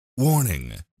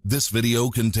Warning. This video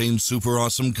contains super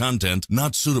awesome content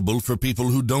not suitable for people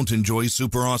who don't enjoy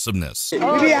super awesomeness. We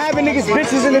be having niggas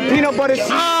bitches in the peanut butter seat,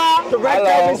 the red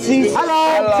velvet seats,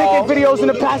 ticket videos in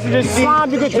the passenger seat.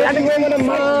 You could drink away with a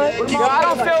mind. Yo, I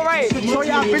don't feel right. Show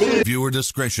y'all bitches. Viewer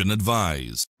discretion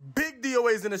advised. Big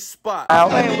DOA's in the spot.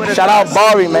 Shout out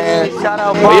Bharlie, man. Shout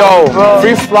out Bharlie. Yo,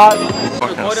 free flock.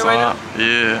 Fucking right now?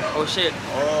 Yeah. Oh shit.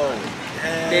 Oh.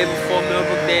 Day before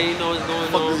Millbrook Day, you know what's going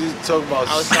on. What you talking about?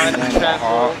 Outside the trap.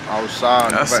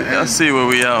 Outside. I see where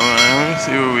we at, man.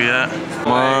 See where we at.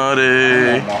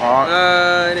 Money.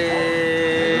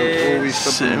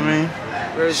 Shitting me.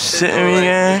 Shitting me,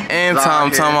 gang. And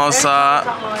Tom outside.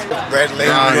 Red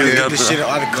lady, get this shit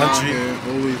out of the country.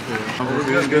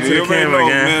 Let's go to the camera,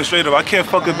 gang. Man, straight up. I can't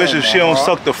fuck a bitch if she don't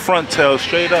suck the front tail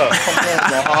straight up. Come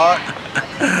on, my heart.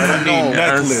 I need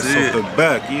necklace off the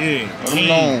back, yeah.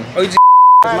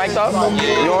 Mic'd up? Oh,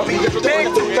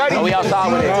 we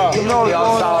outside with it. We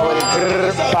outside with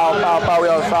it. Pow, pow, pow, we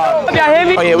outside. Y'all hear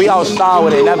me? Oh yeah, we outside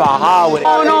with it. Never high with it.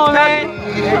 Oh no, man.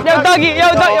 Yo, Dougie, yo,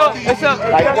 what's up?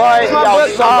 Like what? It's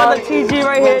my brother TG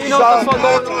right here. You know what the fuck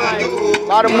going on? Like, a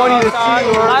lot of money outside. A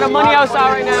lot of money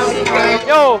outside right now.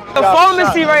 Yo, the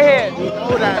pharmacy right here.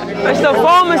 It's the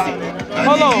pharmacy.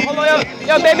 Hold on,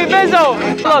 yo, baby Benzo.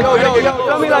 Look,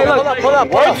 yo, me like, look, hold up.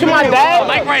 Word to my dad.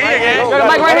 Mic right here, gang. Yo, the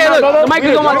mic right here, look. The mic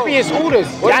is on my feet in scooters.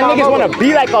 Y'all niggas wanna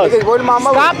be like us.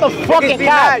 Stop the fucking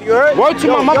cap. Word to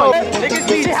my mother. Niggas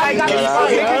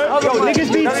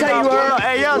be saying,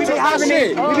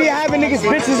 we be having niggas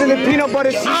bitches in the peanut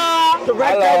butter seat, the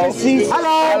red velvet seats,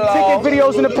 ticket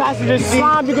videos in the passenger seat.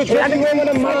 You could drink away with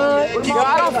a mind. Yo,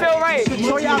 I don't feel right.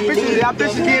 Show y'all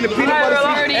bitches be in the peanut butter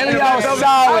seat. And we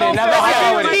outside with it. Never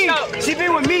high with it. She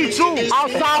been with me too.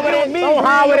 Outside with it. Don't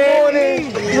high with it.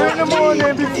 In the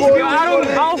morning before. Yo, I don't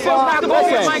feel comfortable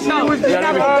with Mike now. You're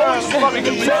not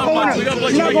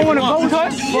going to vote her?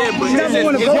 Yeah, but you're not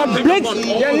going to vote.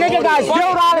 Your nigga got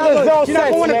killed out of his own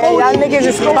sense, man. Y'all niggas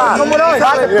is come on.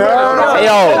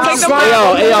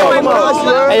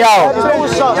 Hey,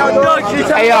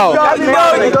 yo.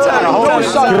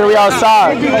 We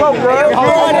outside.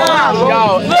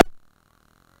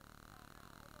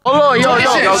 Oh, yo,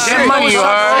 get money, you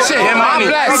heard? Get money.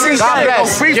 God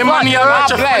bless. Get money out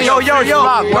your face. Yo.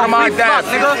 What am I that?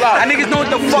 That niggas know what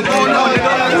the fuck going on,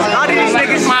 nigga. How these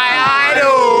niggas my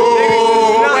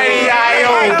idol?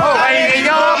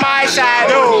 You're my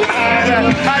shadow.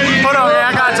 Hold on, man.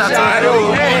 I got y'all.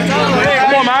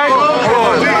 Come on, man.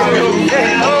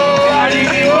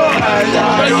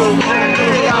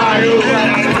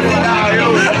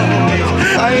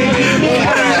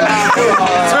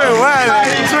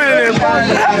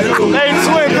 Hey,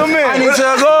 twin, come in. I need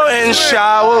to go and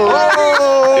shower.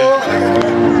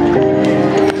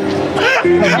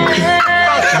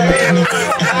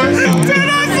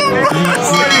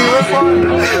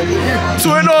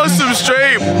 Twin on some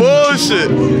straight bullshit.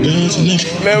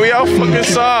 Man, we out fucking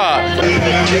side.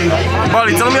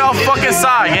 Bharlie, tell me y'all fucking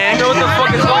side, gang. What the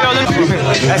fuck is going on?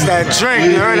 That's that drink,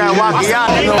 you heard that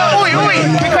wakiaki.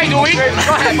 We crazy, we.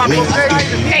 Go ahead, mommy.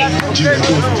 Hey.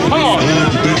 Hold on.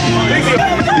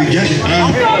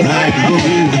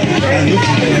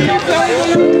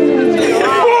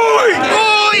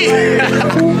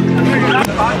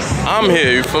 I'm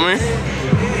here, you feel me?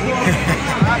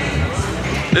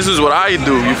 This is what I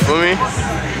do, you feel me?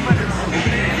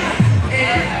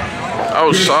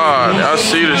 Outside, I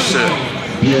see this shit.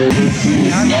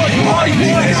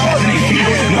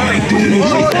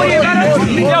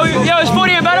 Yo, it's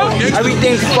 40 and better?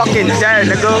 Everything's fucking dead,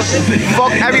 nigga.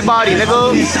 Fuck everybody,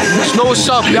 nigga. Snow what's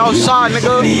up, we outside,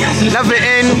 nigga. Never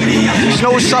in.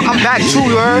 Snow what's up, I'm back too,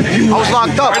 you heard? I was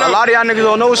locked up. A lot of y'all niggas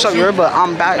don't know what's up, you heard? But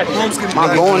I'm back. I'm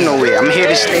not going nowhere. I'm here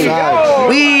to stay.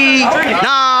 We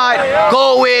not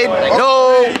going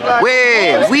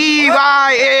nowhere. We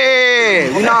right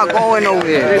here. We not going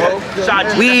nowhere.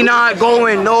 We not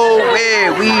going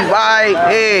nowhere. We right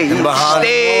here. You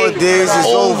stay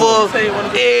over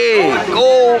there.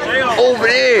 Go over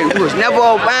there. You was never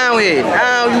around here.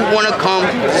 Now you wanna come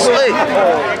slick.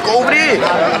 Go over there.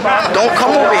 Don't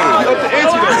come over here.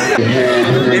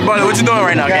 Hey, Bharlie, what you doing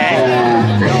right now, gang?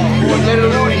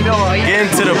 Get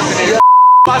into the...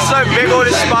 My son big on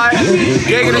the spot,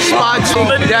 big in the spot too.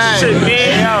 Shit,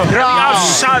 man.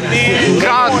 Shot, man.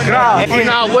 If you're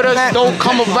not with us, don't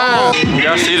come around.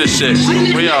 Y'all see this shit?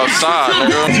 We outside,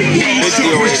 nigga.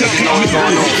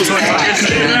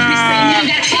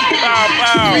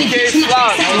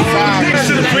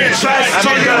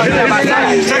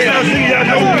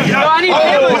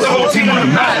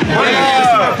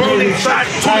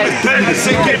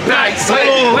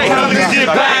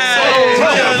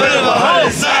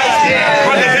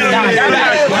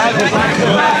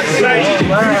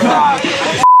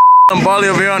 Bharlie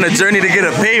over here on a journey to get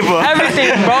a paper.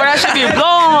 Everything, bro. That should be a blow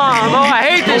on, bro. I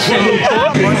hate this shit.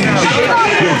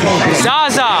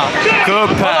 Zaza.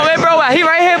 Good pack. Oh, wait, bro. He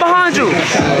right here behind you.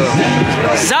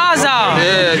 Zaza.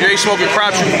 Yeah, you ain't smoking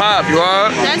crops, you pop, you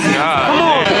are? Come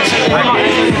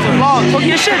on. Talk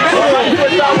your shit, bro.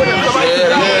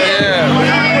 Yeah.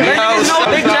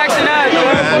 Big Jackson ass,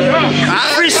 bro.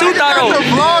 Free Sutaro.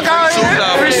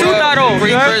 Free Sutaro.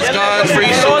 Free Chris guns,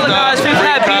 free All the guys, free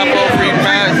Pat B. free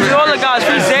Pat. Free all the guys,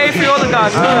 free Zay, free all the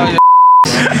guys.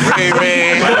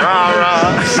 Ray,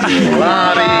 Rara,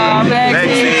 Lottie,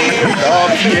 Lexi,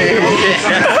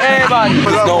 Everybody.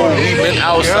 we've been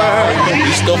outside.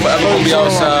 We still forever gonna be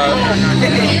outside.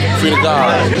 Free the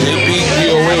guys. JP,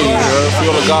 DOA, free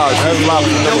all the guys. Free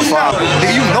number 5.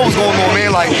 Nigga, you know what's going on,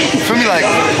 man. Like, for me, like,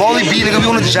 Bharlie B, nigga, we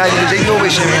on the jacket, nigga, they know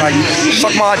this shit, man. Like,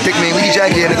 suck my dick, man. We need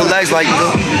jacket here, nigga. Legs, like,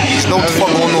 nigga. Just know what the fuck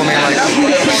going on, man. Like,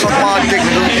 suck my dick,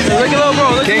 nigga. Look at little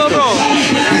bro, look at little bro.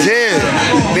 He's here.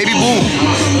 Baby boo.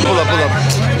 Pull up. Look at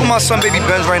my son, baby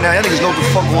Benz, right now. Y'all niggas know what the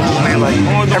fuck going on, man. Like,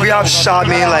 every out shot,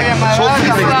 man. Like, so free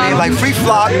niggas, man. Like, free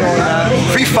flock,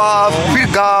 free 5, free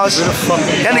the guys.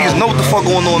 Y'all niggas know what the fuck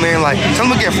going on, man. Like, tell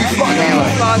them again, free flock, man.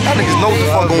 Like, y'all niggas know what the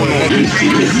fuck going on.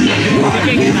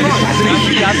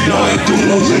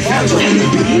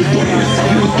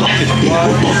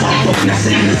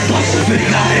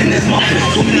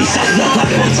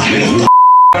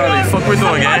 Fuck we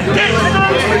doing, gang? But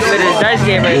it's dice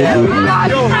game right now.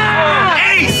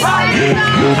 Ace!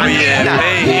 Oh yeah,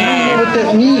 baby. What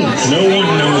that means? No one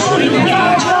knows what it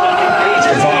means.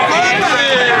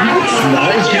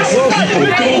 Knives get people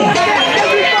going.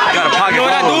 Got a pocket.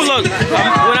 What I do, look.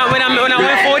 When I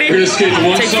win 40,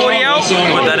 take 40 out.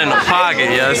 Put that in the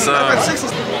pocket, yes sir.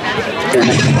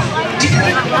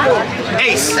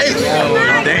 Ace.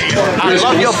 I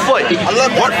love your foot. I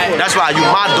love what? That's why you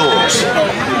my dogs.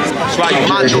 That's why you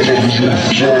my dogs.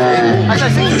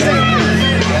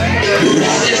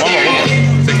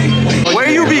 Where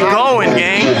you be going,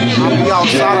 gang? I'll be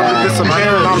outside of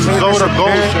disappearing. I'm so the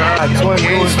ghost. I'll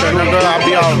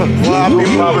be out. I'll be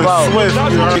moving swift.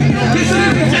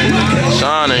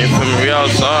 Sean, you feel me? We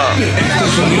outside.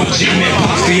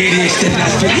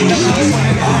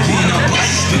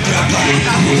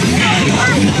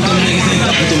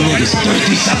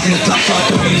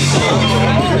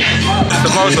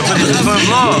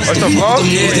 What's the vlog?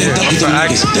 You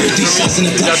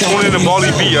got 20 in the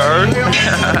Bharlie B, you heard?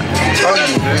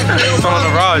 It's on the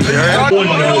ride, you heard? No one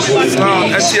knows what it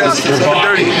means. STS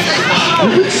 730.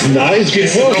 Knives get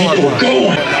people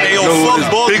going. Hey, yo,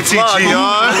 fuck Big TG,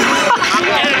 y'all.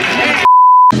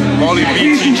 Bharlie B,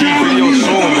 TG video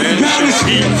soon, man. Shit's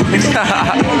heat.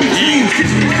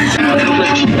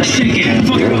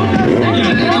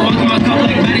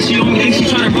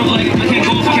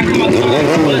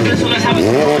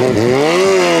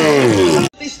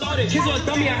 They started. Kids are a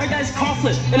dummy. I heard that it's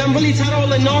conflict. And I'm really tired of all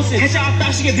the nonsense. Headshot, I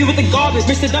thought she could be with the garbage.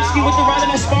 Mr. Dubsky with the ride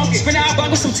and I spark it. Spin out,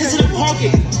 with some tits in the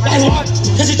pocket. That's hard.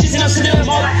 Cause you're chasing us in the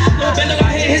mall. Little Bender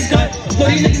got hit his gut. No,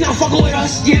 these niggas not fucking with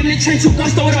us. Yeah, I'm in the trench, 2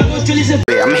 guns, throw it up.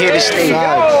 I'm here to stay.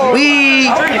 We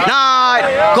not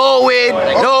going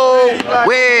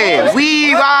nowhere.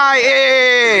 We right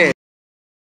here.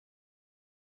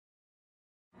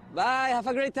 Bye, have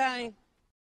a great time.